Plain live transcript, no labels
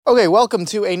Okay, welcome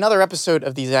to another episode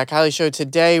of the Zach Kiley Show.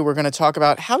 Today, we're going to talk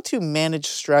about how to manage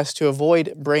stress to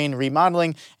avoid brain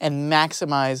remodeling and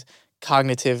maximize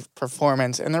cognitive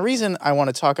performance. And the reason I want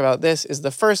to talk about this is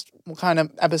the first kind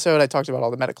of episode, I talked about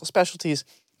all the medical specialties.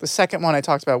 The second one, I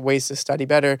talked about ways to study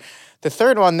better. The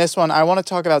third one, this one, I want to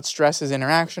talk about stress's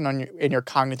interaction in your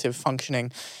cognitive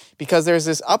functioning, because there's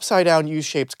this upside down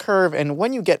U-shaped curve. And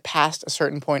when you get past a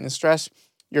certain point in stress,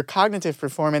 your cognitive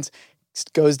performance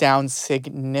goes down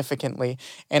significantly.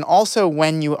 And also,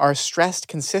 when you are stressed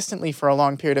consistently for a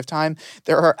long period of time,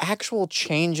 there are actual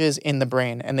changes in the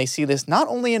brain. And they see this not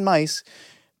only in mice,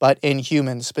 but in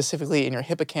humans, specifically in your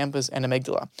hippocampus and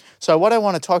amygdala. So what I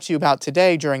want to talk to you about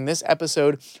today during this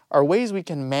episode are ways we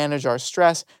can manage our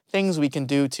stress, things we can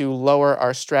do to lower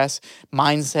our stress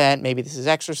mindset. Maybe this is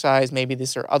exercise, maybe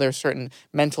these are other certain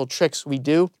mental tricks we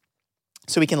do,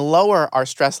 so we can lower our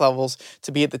stress levels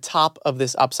to be at the top of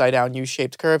this upside down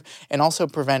U-shaped curve and also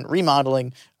prevent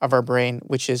remodeling of our brain,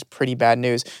 which is pretty bad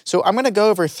news. So I'm going to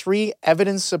go over 3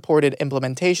 evidence-supported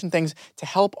implementation things to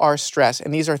help our stress,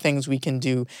 and these are things we can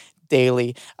do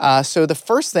daily. So the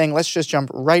first thing, let's just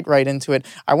jump right into it.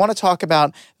 I want to talk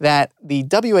about that the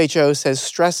WHO says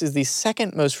stress is the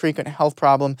second most frequent health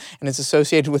problem, and it's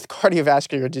associated with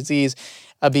cardiovascular disease,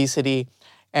 obesity,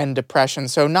 and depression.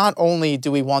 So not only do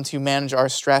we want to manage our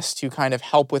stress to kind of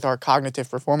help with our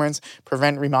cognitive performance,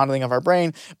 prevent remodeling of our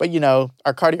brain, but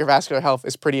our cardiovascular health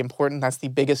is pretty important. That's the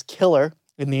biggest killer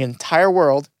in the entire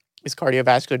world. Is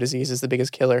cardiovascular disease is the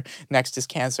biggest killer. Next is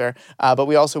cancer. But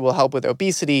we also will help with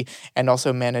obesity and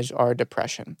also manage our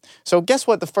depression. So guess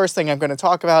what? The first thing I'm going to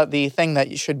talk about, the thing that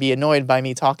you should be annoyed by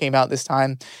me talking about this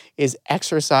time, is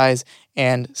exercise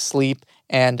and sleep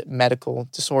and medical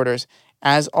disorders.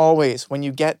 As always, when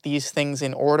you get these things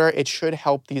in order, it should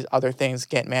help these other things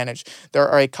get managed. There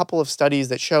are a couple of studies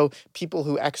that show people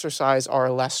who exercise are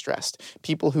less stressed.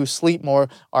 People who sleep more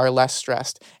are less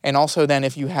stressed. And also then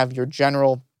if you have your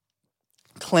general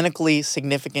clinically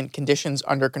significant conditions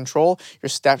under control, your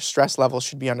stress levels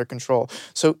should be under control.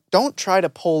 So don't try to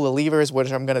pull the levers,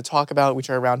 which I'm going to talk about, which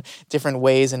are around different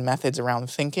ways and methods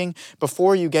around thinking,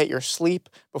 before you get your sleep,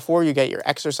 before you get your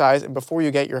exercise, and before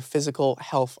you get your physical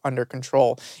health under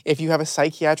control. If you have a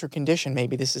psychiatric condition,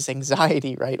 maybe this is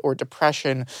anxiety, right, or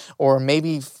depression, or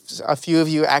maybe a few of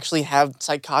you actually have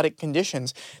psychotic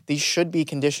conditions. These should be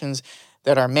conditions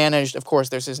that are managed. Of course,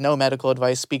 this is no medical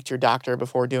advice. Speak to your doctor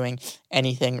before doing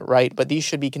anything, right? But these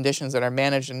should be conditions that are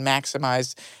managed and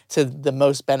maximized to the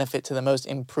most benefit, to the most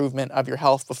improvement of your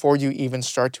health before you even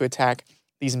start to attack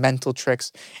these mental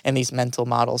tricks and these mental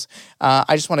models.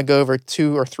 I just want to go over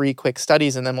 2 or 3 quick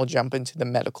studies, and then we'll jump into the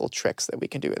medical tricks that we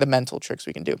can do, the mental tricks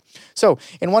we can do. So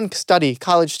in one study,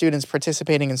 college students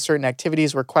participating in certain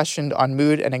activities were questioned on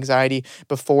mood and anxiety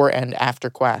before and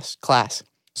after class.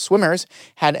 Swimmers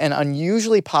had an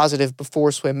unusually positive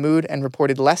before swim mood and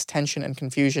reported less tension and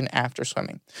confusion after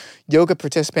swimming. Yoga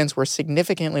participants were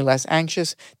significantly less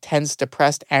anxious, tense,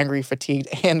 depressed, angry, fatigued,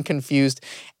 and confused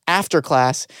after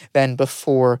class than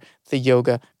before the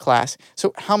yoga class.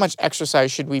 So how much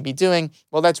exercise should we be doing?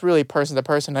 Well, that's really person to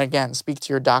person. And again, speak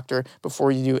to your doctor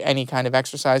before you do any kind of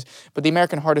exercise. But the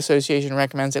American Heart Association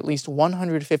recommends at least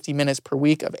 150 minutes per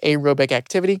week of aerobic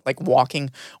activity, like walking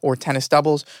or tennis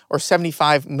doubles, or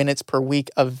 75 minutes per week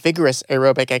of vigorous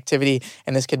aerobic activity,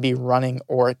 and this could be running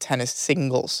or tennis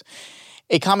singles.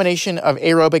 A combination of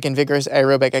aerobic and vigorous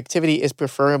aerobic activity is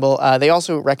preferable. They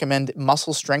also recommend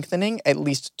muscle strengthening at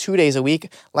least 2 days a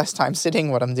week, less time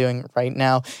sitting, what I'm doing right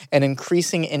now, and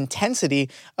increasing intensity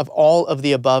of all of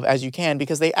the above as you can,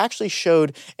 because they actually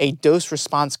showed a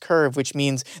dose-response curve, which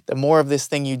means the more of this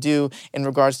thing you do in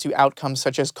regards to outcomes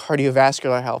such as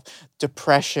cardiovascular health,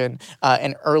 depression,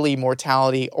 and early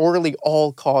mortality, early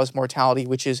all-cause mortality,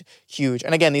 which is huge.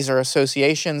 And again, these are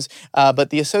associations, but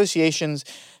the associations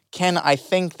I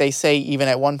think they say even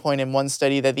at one point in one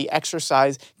study that the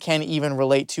exercise can even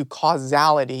relate to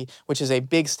causality, which is a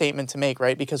big statement to make,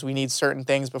 right? Because we need certain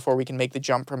things before we can make the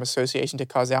jump from association to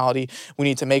causality. We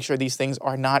need to make sure these things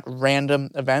are not random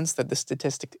events, that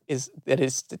it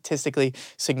is statistically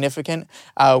significant.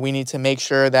 We need to make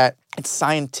sure that it's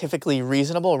scientifically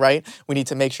reasonable, right? We need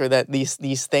to make sure that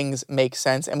these things make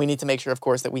sense, and we need to make sure, of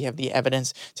course, that we have the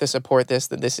evidence to support this,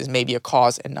 that this is maybe a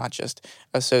cause and not just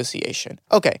association.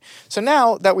 Okay, so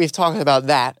now that we've talked about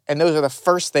that, and those are the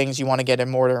first things you want to get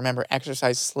in order, remember,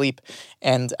 exercise, sleep,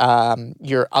 and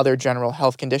your other general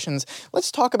health conditions, let's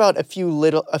talk about a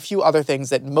few other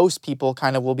things that most people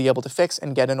kind of will be able to fix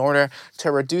and get in order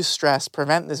to reduce stress,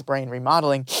 prevent this brain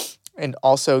remodeling, and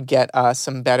also get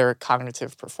some better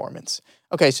cognitive performance.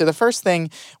 Okay, so the first thing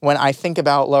when I think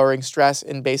about lowering stress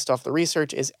and based off the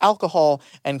research is alcohol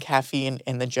and caffeine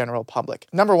in the general public.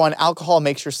 Number one, alcohol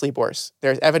makes your sleep worse.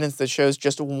 There's evidence that shows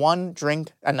just one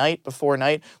drink a night before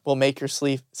night will make your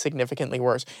sleep significantly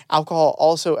worse. Alcohol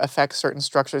also affects certain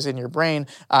structures in your brain,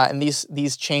 and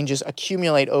these changes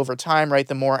accumulate over time, right?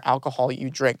 The more alcohol you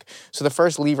drink. So the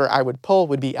first lever I would pull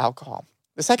would be alcohol.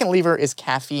 The second lever is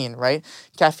caffeine, right?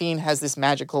 Caffeine has this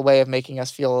magical way of making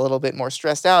us feel a little bit more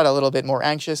stressed out, a little bit more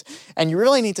anxious, and you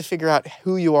really need to figure out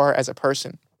who you are as a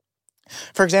person.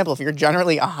 For example, if you're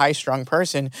generally a high-strung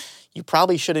person, you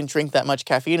probably shouldn't drink that much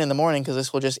caffeine in the morning because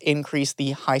this will just increase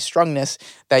the high-strungness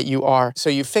that you are. So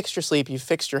you've fixed your sleep, you've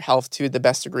fixed your health to the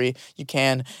best degree you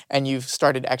can, and you've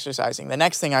started exercising. The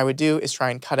next thing I would do is try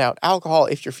and cut out alcohol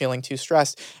if you're feeling too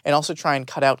stressed, and also try and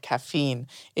cut out caffeine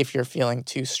if you're feeling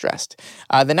too stressed.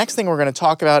 The next thing we're going to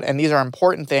talk about, and these are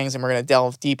important things, and we're going to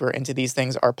delve deeper into these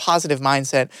things, are positive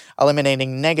mindset,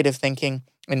 eliminating negative thinking,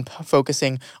 and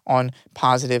focusing on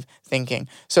positive thinking.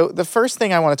 So the first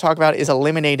thing I want to talk about is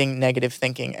eliminating negative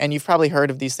thinking. And you've probably heard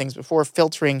of these things before: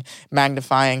 filtering,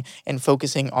 magnifying, and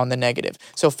focusing on the negative.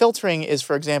 So filtering is,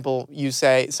 for example,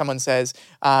 someone says,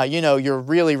 you're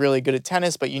really, really good at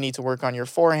tennis, but you need to work on your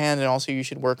forehand, and also you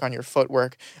should work on your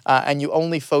footwork. And you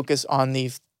only focus on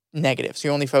the negative. So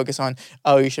you only focus on,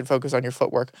 oh, you should focus on your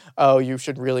footwork. Oh, you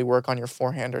should really work on your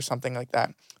forehand or something like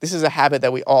that. This is a habit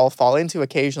that we all fall into.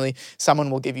 Occasionally,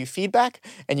 someone will give you feedback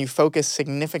and you focus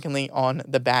significantly on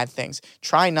the bad things.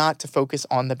 Try not to focus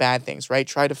on the bad things, right?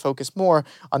 Try to focus more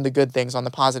on the good things, on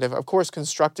the positive. Of course,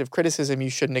 constructive criticism you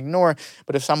shouldn't ignore,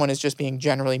 but if someone is just being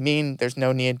generally mean, there's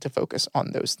no need to focus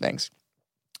on those things.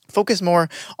 Focus more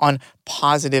on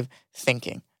positive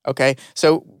thinking, okay?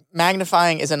 So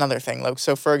magnifying is another thing. Like,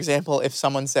 so for example, if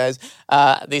someone says,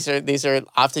 these are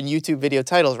often YouTube video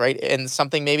titles, right? And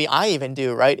something maybe I even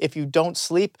do, right? If you don't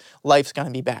sleep, life's going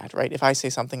to be bad, right? If I say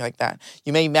something like that,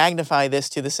 you may magnify this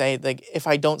to say, like, if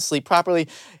I don't sleep properly,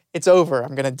 it's over.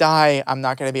 I'm going to die. I'm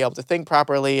not going to be able to think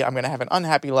properly. I'm going to have an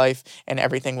unhappy life and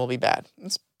everything will be bad.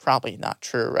 It's probably not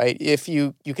true, right? If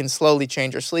you can slowly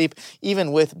change your sleep,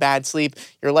 even with bad sleep,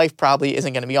 your life probably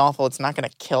isn't going to be awful. It's not going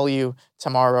to kill you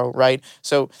tomorrow, right?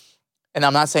 So, and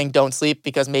I'm not saying don't sleep,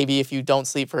 because maybe if you don't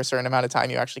sleep for a certain amount of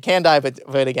time, you actually can die. But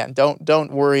again,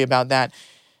 don't worry about that.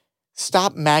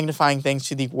 Stop magnifying things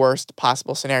to the worst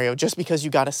possible scenario. Just because you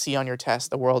got a C on your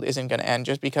test, the world isn't going to end.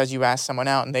 Just because you asked someone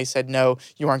out and they said no,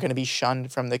 you aren't going to be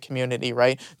shunned from the community,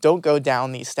 right? Don't go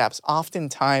down these steps.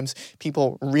 Oftentimes,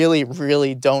 people really,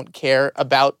 really don't care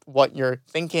about what you're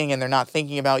thinking, and they're not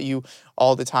thinking about you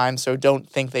all the time. So don't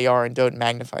think they are, and don't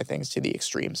magnify things to the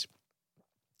extremes.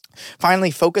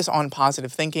 Finally, focus on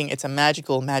positive thinking. It's a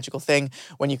magical, magical thing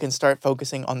when you can start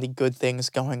focusing on the good things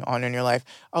going on in your life.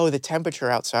 Oh, the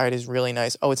temperature outside is really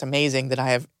nice. Oh, it's amazing that I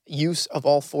have use of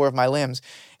all 4 of my limbs.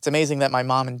 It's amazing that my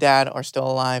mom and dad are still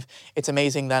alive. It's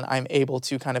amazing that I'm able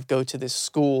to kind of go to this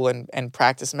school and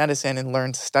practice medicine and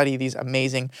learn to study these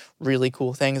amazing, really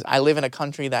cool things. I live in a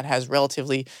country that has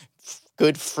relatively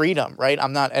good freedom, right?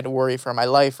 I'm not at worry for my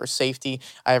life or safety.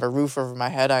 I have a roof over my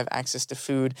head. I have access to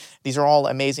food. These are all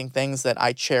amazing things that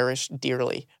I cherish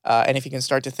dearly. And if you can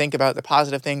start to think about the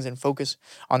positive things and focus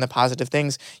on the positive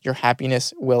things, your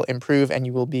happiness will improve and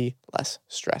you will be less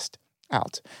stressed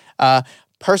out.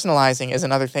 Personalizing is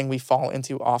another thing we fall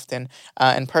into often.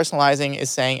 And personalizing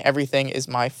is saying everything is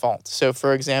my fault. So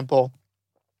for example,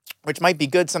 which might be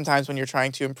good sometimes when you're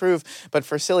trying to improve, but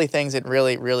for silly things, it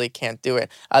really, really can't do it.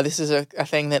 This is a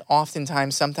thing that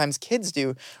sometimes kids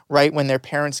do, right? When their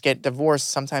parents get divorced,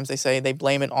 sometimes they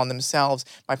blame it on themselves.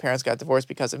 My parents got divorced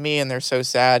because of me, and they're so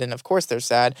sad, and of course they're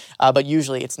sad, but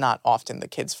usually it's not often the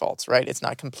kid's fault, right? It's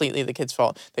not completely the kid's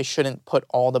fault. They shouldn't put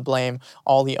all the blame,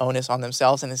 all the onus on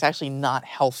themselves, and it's actually not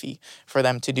healthy for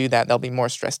them to do that. They'll be more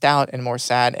stressed out and more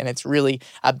sad, and it's really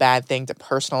a bad thing to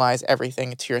personalize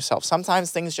everything to yourself.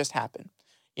 Sometimes things just happen.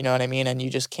 You know what I mean? And you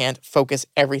just can't focus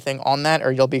everything on that,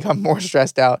 or you'll become more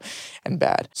stressed out and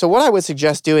bad. So what I would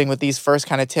suggest doing with these first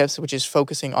kind of tips, which is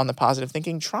focusing on the positive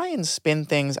thinking, try and spin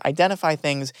things, identify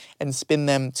things, and spin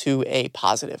them to a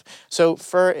positive. So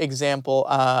for example,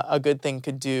 a good thing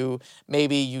could do,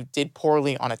 maybe you did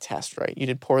poorly on a test, right? You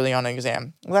did poorly on an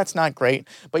exam. Well, that's not great,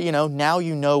 but now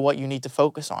you know what you need to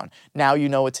focus on. Now you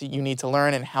know what you need to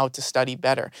learn and how to study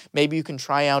better. Maybe you can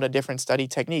try out a different study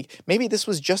technique. Maybe this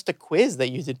was just a quiz that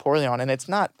you did poorly on, and it's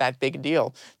not that big a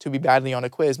deal to be badly on a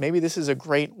quiz. Maybe this is a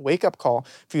great wake-up call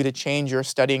for you to change your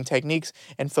studying techniques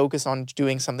and focus on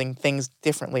doing things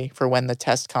differently for when the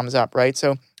test comes up, right?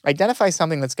 So Identify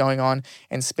something that's going on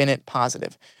and spin it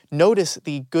positive. Notice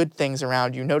the good things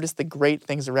around you. Notice the great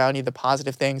things around you, the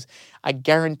positive things. I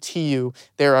guarantee you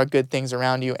there are good things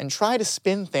around you. And try to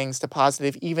spin things to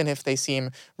positive even if they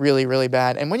seem really, really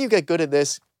bad. And when you get good at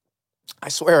this, I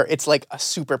swear it's like a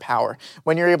superpower.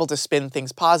 When you're able to spin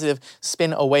things positive,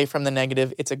 spin away from the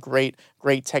negative, it's a great,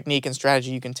 great technique and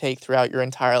strategy you can take throughout your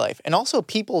entire life. And also,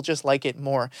 people just like it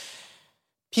more.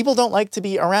 People don't like to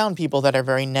be around people that are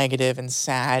very negative and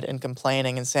sad and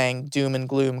complaining and saying doom and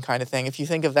gloom kind of thing. If you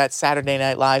think of that Saturday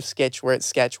Night Live sketch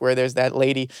where there's that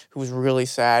lady who's really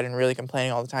sad and really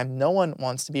complaining all the time, no one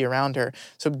wants to be around her.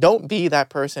 So don't be that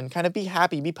person. Kind of be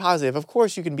happy, be positive. Of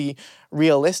course, you can be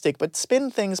realistic, but spin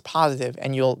things positive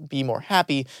and you'll be more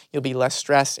happy, you'll be less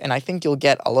stressed, and I think you'll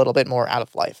get a little bit more out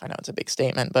of life. I know it's a big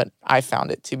statement, but I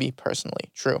found it to be personally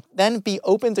true. Then be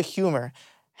open to humor.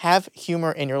 Have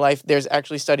humor in your life. There's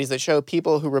actually studies that show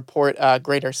people who report a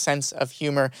greater sense of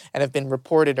humor and have been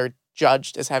reported or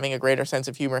judged as having a greater sense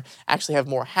of humor actually have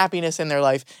more happiness in their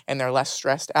life and they're less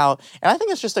stressed out. And I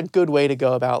think it's just a good way to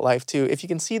go about life too. If you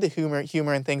can see the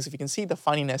humor in things, if you can see the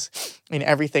funniness in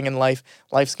everything in life,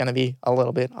 life's going to be a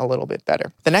little bit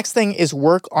better. The next thing is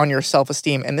work on your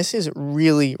self-esteem. And this is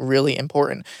really, really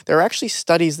important. There are actually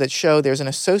studies that show there's an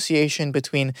association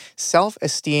between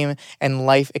self-esteem and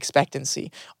life expectancy.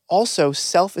 Also,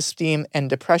 self-esteem and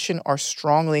depression are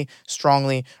strongly,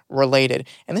 strongly related.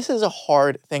 And this is a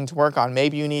hard thing to work on.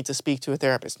 Maybe you need to speak to a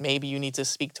therapist. Maybe you need to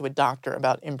speak to a doctor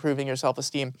about improving your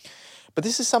self-esteem. But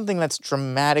this is something that's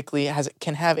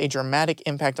can have a dramatic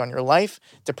impact on your life,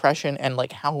 depression, and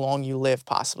like how long you live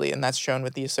possibly. And that's shown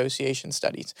with the association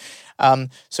studies.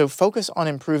 So focus on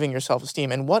improving your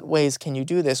self-esteem. And what ways can you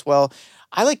do this? Well,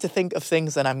 I like to think of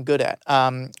things that I'm good at.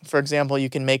 For example, you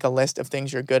can make a list of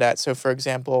things you're good at. So for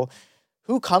example,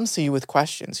 who comes to you with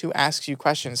questions? Who asks you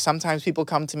questions? Sometimes people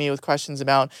come to me with questions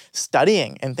about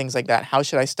studying and things like that. How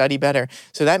should I study better?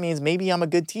 So that means maybe I'm a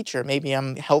good teacher. Maybe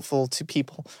I'm helpful to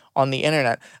people on the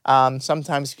internet.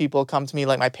 Sometimes people come to me,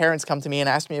 like my parents come to me and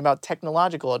ask me about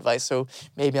technological advice. So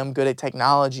maybe I'm good at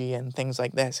technology and things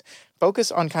like this.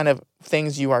 Focus on kind of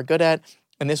things you are good at,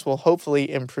 and this will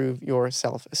hopefully improve your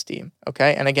self-esteem,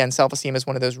 okay? And again, self-esteem is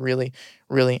one of those really,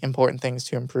 really important things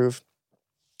to improve.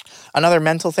 Another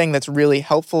mental thing that's really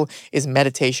helpful is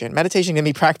meditation. Meditation can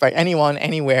be practiced by anyone,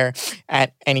 anywhere,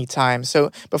 at any time.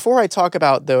 So before I talk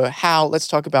about the how, let's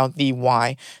talk about the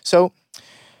why. So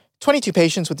 22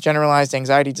 patients with generalized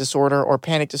anxiety disorder or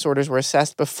panic disorders were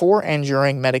assessed before and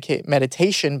during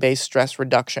meditation-based stress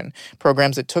reduction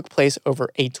programs that took place over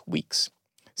 8 weeks.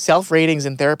 Self-ratings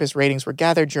and therapist ratings were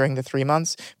gathered during the 3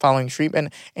 months following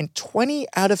treatment, and 20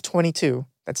 out of 22,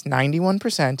 that's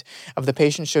 91%, of the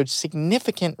patients showed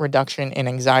significant reduction in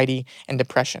anxiety and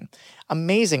depression.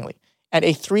 Amazingly, at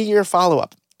a 3-year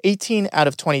follow-up, 18 out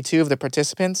of 22 of the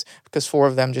participants, because 4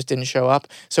 of them just didn't show up,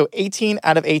 so 18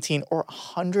 out of 18, or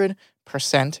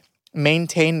 100%,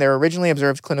 maintain their originally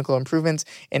observed clinical improvements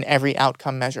in every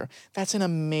outcome measure. That's an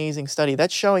amazing study.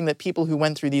 That's showing that people who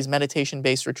went through these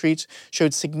meditation-based retreats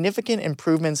showed significant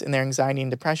improvements in their anxiety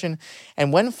and depression.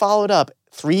 And when followed up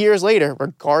 3 years later,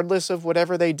 regardless of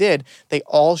whatever they did, they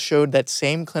all showed that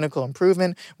same clinical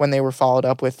improvement when they were followed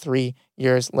up with 3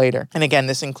 years later. And again,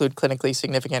 this includes clinically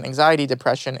significant anxiety,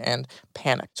 depression, and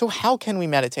panic. So how can we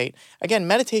meditate? Again,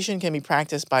 meditation can be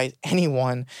practiced by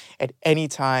anyone at any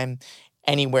time,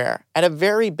 anywhere. At a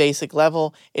very basic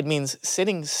level, it means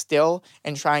sitting still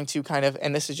and trying to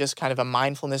and this is just kind of a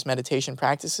mindfulness meditation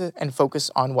practice, and focus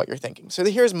on what you're thinking. So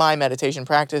here's my meditation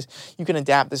practice. You can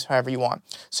adapt this however you want.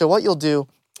 So what you'll do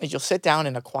is you'll sit down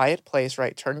in a quiet place,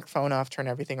 right? Turn your phone off, turn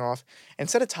everything off, and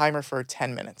set a timer for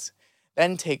 10 minutes.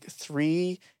 Then take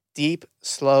 3 deep,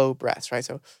 slow breaths, right?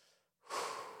 So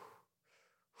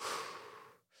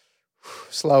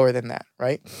slower than that,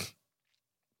 right?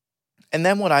 And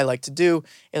then what I like to do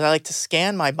is I like to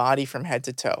scan my body from head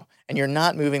to toe. And you're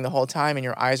not moving the whole time and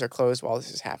your eyes are closed while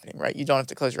this is happening, right? You don't have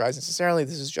to close your eyes necessarily.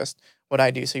 This is just what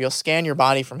I do. So you'll scan your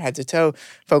body from head to toe,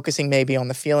 focusing maybe on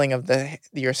the feeling of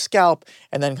your scalp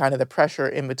and then kind of the pressure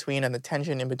in between and the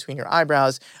tension in between your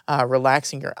eyebrows,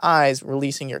 relaxing your eyes,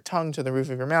 releasing your tongue to the roof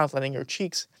of your mouth, letting your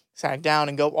cheeks sag down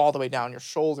and go all the way down your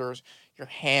shoulders, your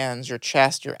hands, your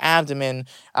chest, your abdomen,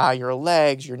 your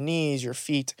legs, your knees, your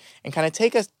feet, and kind of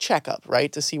take a checkup,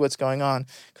 right, to see what's going on.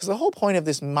 Because the whole point of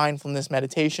this mindfulness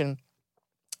meditation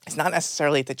is not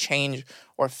necessarily to change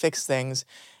or fix things.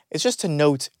 It's just to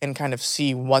note and kind of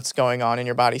see what's going on in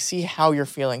your body, see how you're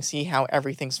feeling, see how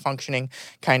everything's functioning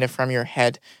kind of from your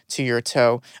head to your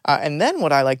toe. And then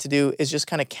what I like to do is just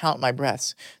kind of count my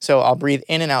breaths. So I'll breathe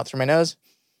in and out through my nose.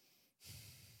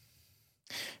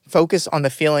 focus on the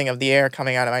feeling of the air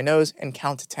coming out of my nose and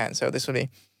count to 10. So this would be,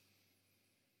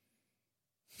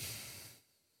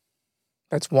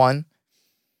 that's 1,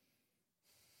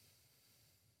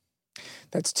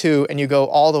 that's 2, and you go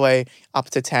all the way up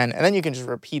to 10. And then you can just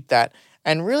repeat that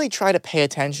and really try to pay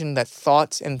attention to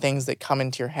thoughts and things that come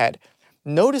into your head.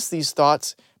 Notice these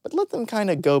thoughts, but let them kind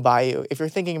of go by you. If you're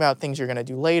thinking about things you're going to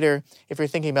do later, if you're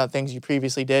thinking about things you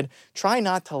previously did, try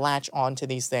not to latch onto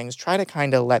these things. Try to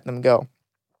kind of let them go.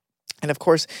 And of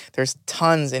course, there's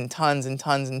tons and tons and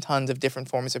tons and tons of different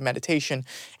forms of meditation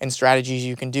and strategies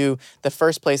you can do. The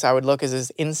first place I would look is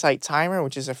this Insight Timer,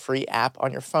 which is a free app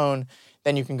on your phone.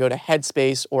 Then you can go to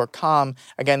Headspace or Calm.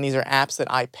 Again, these are apps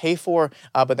that I pay for,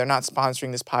 but they're not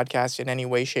sponsoring this podcast in any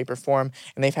way, shape, or form,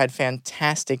 and they've had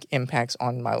fantastic impacts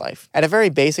on my life. At a very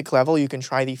basic level, you can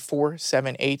try the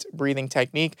 4-7-8 breathing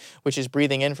technique, which is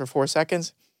breathing in for 4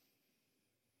 seconds,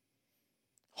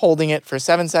 holding it for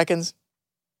 7 seconds,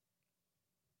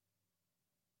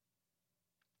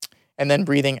 and then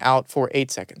breathing out for 8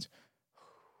 seconds.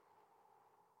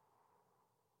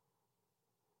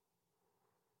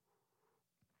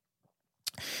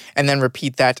 And then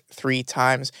repeat that 3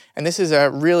 times. And this is a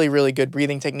really, really good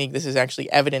breathing technique. This is actually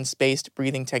evidence-based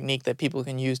breathing technique that people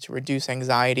can use to reduce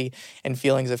anxiety and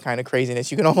feelings of kind of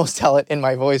craziness. You can almost tell it in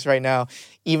my voice right now.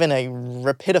 Even a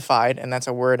rapidified, and that's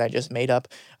a word I just made up,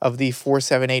 of the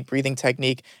 4-7-8 breathing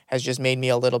technique has just made me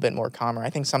a little bit more calmer. I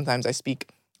think sometimes I speak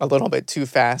a little bit too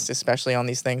fast, especially on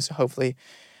these things. So hopefully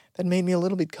that made me a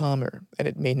little bit calmer and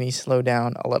it made me slow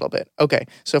down a little bit. Okay,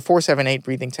 so 4-7-8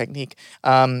 breathing technique.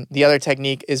 The other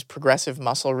technique is progressive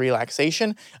muscle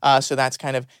relaxation. So that's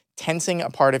kind of tensing a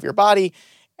part of your body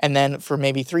and then for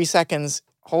maybe 3 seconds,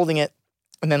 holding it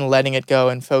and then letting it go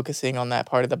and focusing on that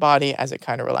part of the body as it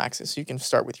kind of relaxes. So you can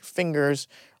start with your fingers,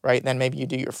 right? Then maybe you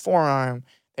do your forearm,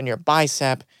 then your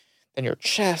bicep, then your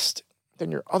chest,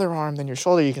 then your other arm, then your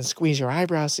shoulder. You can squeeze your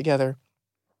eyebrows together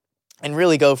and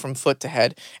really go from foot to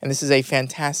head. And this is a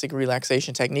fantastic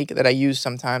relaxation technique that I use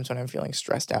sometimes when I'm feeling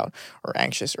stressed out or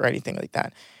anxious or anything like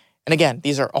that. And again,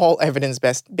 these are all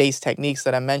evidence-based techniques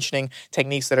that I'm mentioning,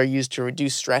 techniques that are used to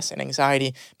reduce stress and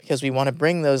anxiety because we want to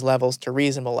bring those levels to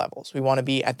reasonable levels. We want to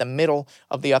be at the middle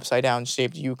of the upside-down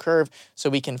shaped U curve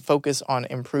so we can focus on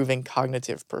improving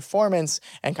cognitive performance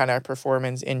and kind of our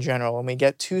performance in general. When we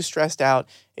get too stressed out,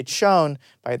 it's shown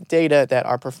by the data that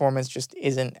our performance just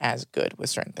isn't as good with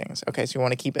certain things. Okay, so you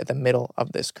want to keep at the middle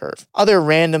of this curve. Other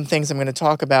random things I'm going to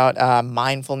talk about,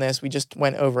 mindfulness. We just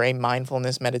went over a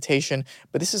mindfulness meditation,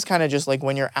 but this is kind of just like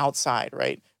when you're outside,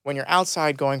 right? When you're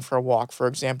outside going for a walk, for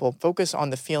example, focus on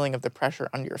the feeling of the pressure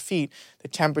under your feet, the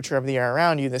temperature of the air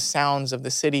around you, the sounds of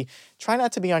the city. Try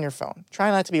not to be on your phone.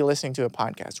 Try not to be listening to a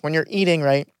podcast. When you're eating,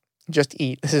 right, just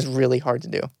eat. This is really hard to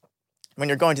do. When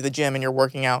you're going to the gym and you're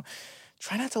working out,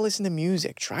 try not to listen to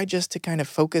music. Try just to kind of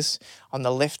focus on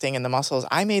the lifting and the muscles.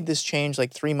 I made this change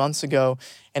like 3 months ago,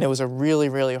 and it was a really,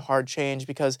 really hard change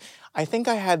because I think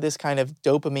I had this kind of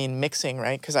dopamine mixing,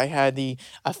 right? Because I had the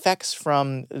effects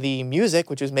from the music,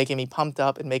 which was making me pumped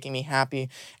up and making me happy.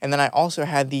 And then I also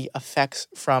had the effects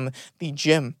from the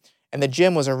gym. And the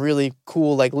gym was a really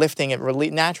cool, like lifting. It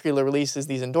naturally releases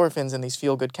these endorphins and these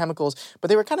feel-good chemicals, but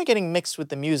they were kind of getting mixed with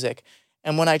the music.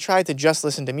 And when I tried to just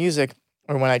listen to music,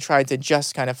 or when I tried to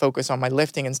just kind of focus on my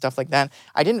lifting and stuff like that,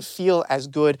 I didn't feel as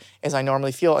good as I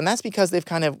normally feel. And that's because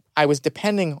I was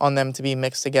depending on them to be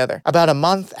mixed together. About a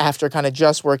month after kind of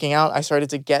just working out, I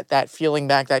started to get that feeling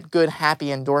back, that good, happy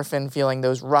endorphin feeling,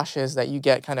 those rushes that you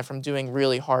get kind of from doing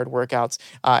really hard workouts.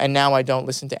 And now I don't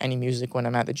listen to any music when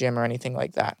I'm at the gym or anything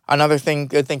like that. Another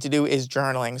good thing to do is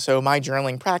journaling. So my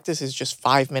journaling practice is just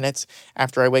 5 minutes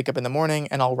after I wake up in the morning,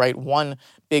 and I'll write 1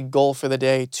 big goal for the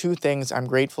day, 2 things I'm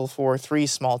grateful for, 3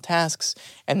 small tasks,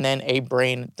 and then a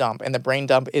brain dump. And the brain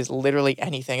dump is literally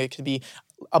anything. It could be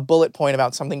a bullet point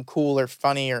about something cool or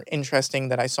funny or interesting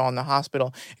that I saw in the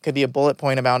hospital. It could be a bullet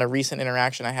point about a recent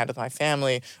interaction I had with my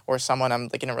family or someone I'm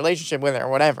like in a relationship with or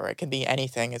whatever. It could be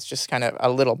anything. It's just kind of a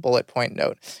little bullet point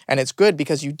note. And it's good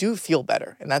because you do feel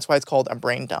better. And that's why it's called a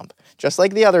brain dump. Just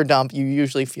like the other dump, you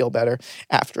usually feel better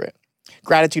after it.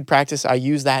 Gratitude practice, I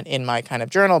use that in my kind of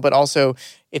journal, but also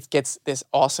it gets this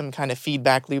awesome kind of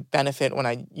feedback loop benefit when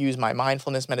I use my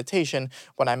mindfulness meditation,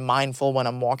 when I'm mindful when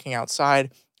I'm walking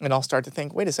outside, and I'll start to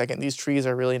think, wait a second, these trees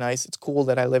are really nice. It's cool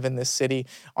that I live in this city.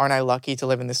 Aren't I lucky to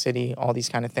live in this city? All these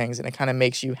kind of things. And it kind of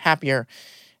makes you happier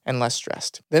and less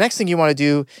stressed. The next thing you want to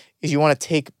do is you want to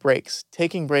take breaks.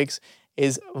 Taking breaks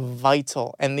is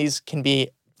vital. And these can be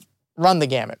run the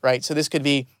gamut, right? So this could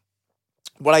be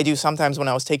what I do sometimes when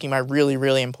I was taking my really,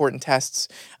 really important tests,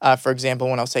 for example,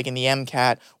 when I was taking the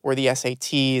MCAT or the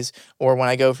SATs, or when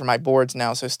I go for my boards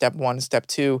now, so step 1, step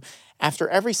 2, After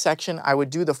every section, I would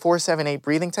do the 4-7-8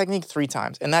 breathing technique 3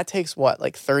 times. And that takes what,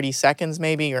 like 30 seconds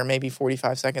maybe, or maybe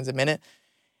 45 seconds a minute.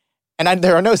 And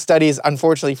there are no studies,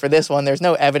 unfortunately, for this one. There's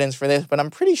no evidence for this, but I'm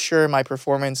pretty sure my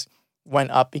performance went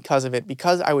up because of it,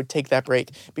 because I would take that break,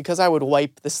 because I would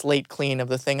wipe the slate clean of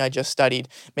the thing I just studied.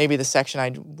 Maybe the section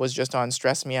I was just on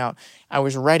stressed me out. I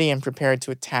was ready and prepared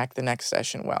to attack the next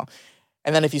session well.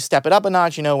 And then if you step it up a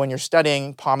notch, when you're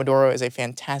studying, Pomodoro is a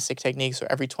fantastic technique. So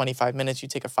every 25 minutes, you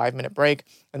take a 5-minute break.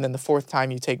 And then the fourth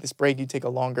time you take this break, you take a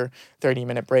longer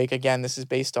 30-minute break. Again, this is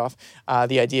based off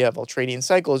the idea of ultradian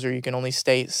cycles, where you can only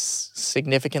stay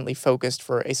significantly focused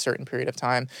for a certain period of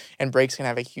time, and breaks can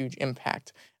have a huge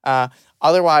impact.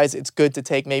 Otherwise, it's good to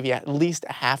take maybe at least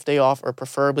a half day off, or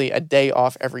preferably a day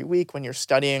off every week when you're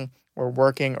studying or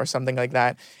working or something like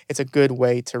that. It's a good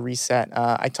way to reset.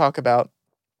 I talk about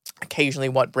occasionally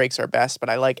what breaks are best, but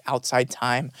I like outside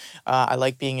time. I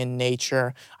like being in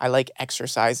nature. I like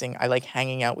exercising. I like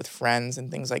hanging out with friends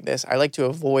and things like this. I like to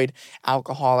avoid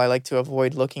alcohol. I like to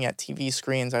avoid looking at TV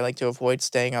screens. I like to avoid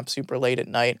staying up super late at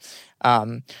night.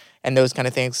 And those kind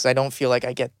of things, because I don't feel like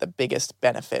I get the biggest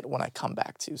benefit when I come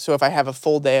back to. So if I have a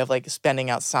full day of like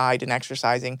spending outside and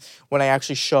exercising, when I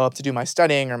actually show up to do my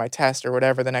studying or my test or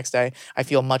whatever the next day, I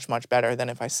feel much, much better than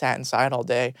if I sat inside all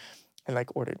day and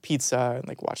like ordered pizza and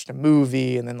like watched a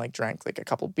movie and then like drank like a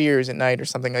couple beers at night or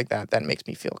something like that. That makes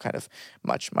me feel kind of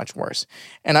much, much worse.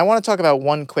 And I want to talk about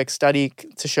one quick study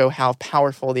to show how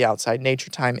powerful the outside nature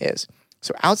time is.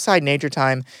 So outside nature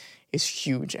time is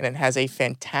huge, and it has a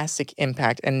fantastic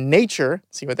impact. And Nature,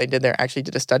 see what they did there, actually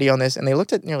did a study on this, and they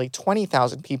looked at nearly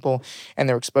 20,000 people and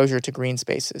their exposure to green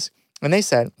spaces. And they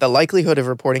said the likelihood of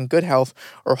reporting good health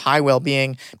or high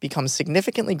well-being becomes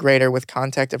significantly greater with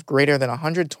contact of greater than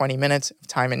 120 minutes of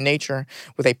time in nature,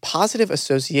 with a positive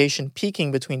association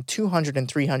peaking between 200 and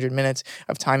 300 minutes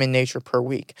of time in nature per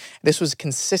week. This was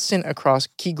consistent across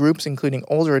key groups, including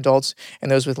older adults and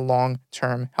those with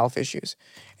long-term health issues.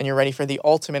 And you're ready for the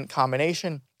ultimate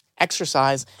combination: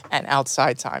 exercise and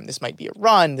outside time. This might be a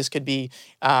run. This could be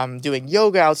doing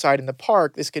yoga outside in the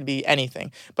park. This could be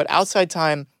anything. But outside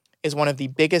time is one of the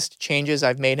biggest changes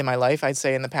I've made in my life, I'd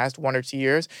say, in the past 1 or 2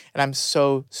 years. And I'm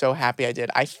so, so happy I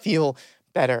did. I feel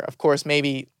better. Of course,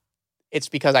 maybe it's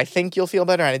because I think you'll feel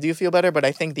better, and I do feel better, but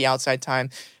I think the outside time,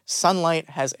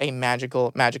 sunlight has a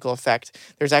magical, magical effect.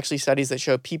 There's actually studies that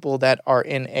show people that are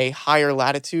in a higher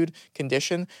latitude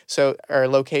condition, or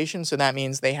location, so that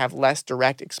means they have less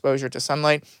direct exposure to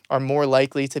sunlight, are more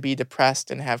likely to be depressed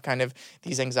and have kind of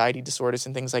these anxiety disorders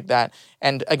and things like that.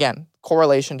 And again,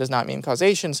 correlation does not mean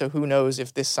causation, so who knows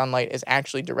if this sunlight is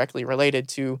actually directly related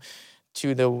to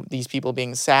these people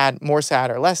being sad, more sad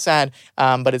or less sad,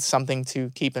 but it's something to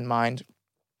keep in mind.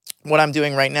 What I'm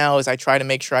doing right now is I try to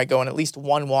make sure I go on at least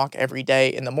one walk every day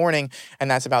in the morning, and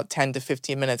that's about 10 to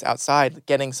 15 minutes outside,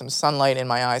 getting some sunlight in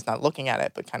my eyes, not looking at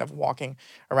it, but kind of walking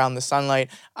around the sunlight.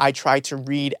 I try to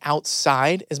read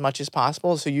outside as much as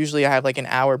possible. So usually I have like an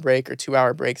hour break or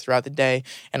 2-hour break throughout the day,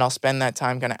 and I'll spend that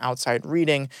time kind of outside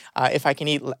reading. If I can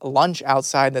eat lunch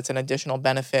outside, that's an additional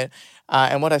benefit.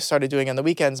 And what I've started doing on the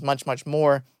weekends, much, much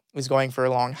more, is going for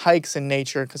long hikes in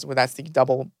nature, because that's the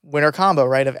double winner combo,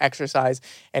 right, of exercise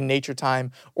and nature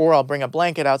time. Or I'll bring a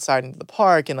blanket outside into the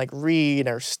park and like read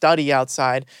or study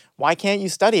outside. Why can't you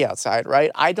study outside,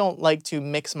 right? I don't like to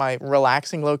mix my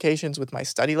relaxing locations with my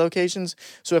study locations.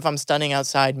 So if I'm studying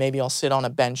outside, maybe I'll sit on a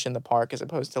bench in the park as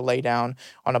opposed to lay down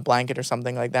on a blanket or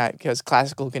something like that, because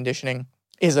classical conditioning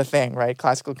is a thing, right?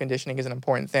 Classical conditioning is an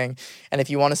important thing. And if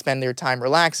you want to spend your time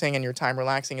relaxing, and your time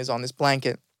relaxing is on this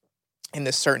blanket in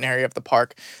this certain area of the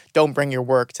park, don't bring your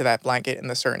work to that blanket in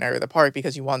the certain area of the park,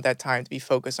 because you want that time to be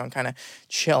focused on kind of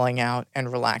chilling out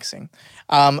and relaxing.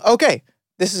 Okay,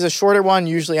 this is a shorter one.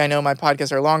 Usually I know my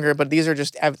podcasts are longer, but these are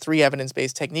just 3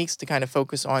 evidence-based techniques to kind of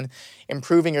focus on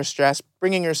improving your stress,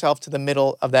 bringing yourself to the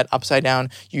middle of that upside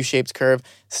down U-shaped curve,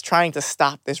 trying to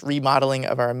stop this remodeling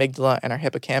of our amygdala and our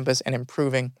hippocampus, and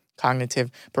improving cognitive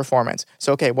performance.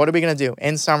 So, okay, what are we going to do?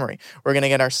 In summary, we're going to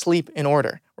get our sleep in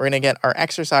order. We're going to get our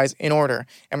exercise in order,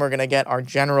 and we're going to get our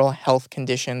general health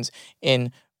conditions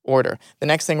in order. The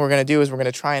next thing we're going to do is we're going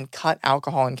to try and cut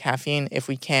alcohol and caffeine if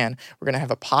we can. We're going to have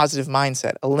a positive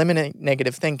mindset, eliminate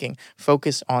negative thinking,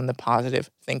 focus on the positive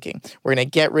thinking. We're going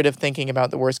to get rid of thinking about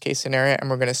the worst case scenario, and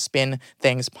we're going to spin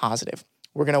things positive.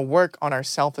 We're going to work on our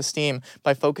self-esteem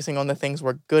by focusing on the things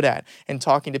we're good at and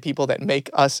talking to people that make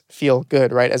us feel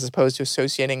good, right? As opposed to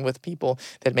associating with people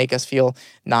that make us feel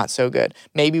not so good.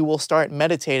 Maybe we'll start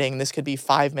meditating. This could be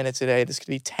 5 minutes a day. This could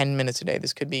be 10 minutes a day.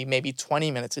 This could be maybe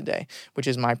 20 minutes a day, which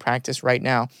is my practice right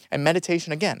now. And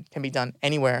meditation, again, can be done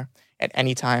anywhere, at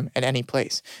any time, at any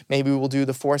place. Maybe we'll do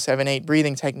the 4-7-8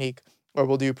 breathing technique or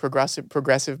we'll do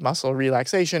progressive muscle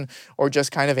relaxation, or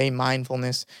just kind of a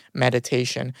mindfulness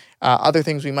meditation. Other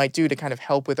things we might do to kind of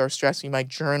help with our stress: we might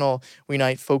journal, we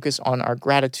might focus on our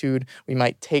gratitude, we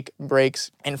might take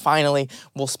breaks, and finally,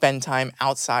 we'll spend time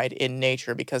outside in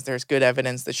nature, because there's good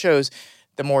evidence that shows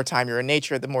the more time you're in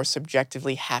nature, the more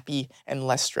subjectively happy and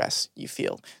less stress you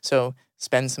feel. So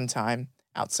spend some time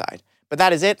outside. But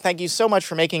that is it. Thank you so much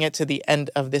for making it to the end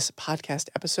of this podcast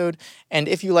episode. And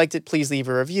if you liked it, please leave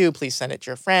a review. Please send it to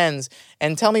your friends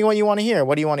and tell me what you want to hear.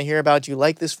 What do you want to hear about? Do you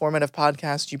like this format of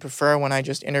podcast? Do you prefer when I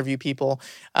just interview people?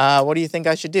 What do you think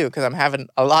I should do? Because I'm having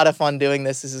a lot of fun doing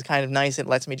this. This is kind of nice. It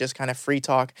lets me just kind of free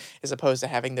talk as opposed to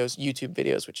having those YouTube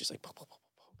videos, which is like,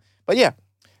 but yeah,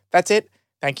 that's it.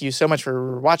 Thank you so much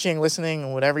for watching,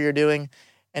 listening, whatever you're doing.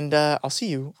 And I'll see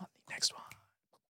you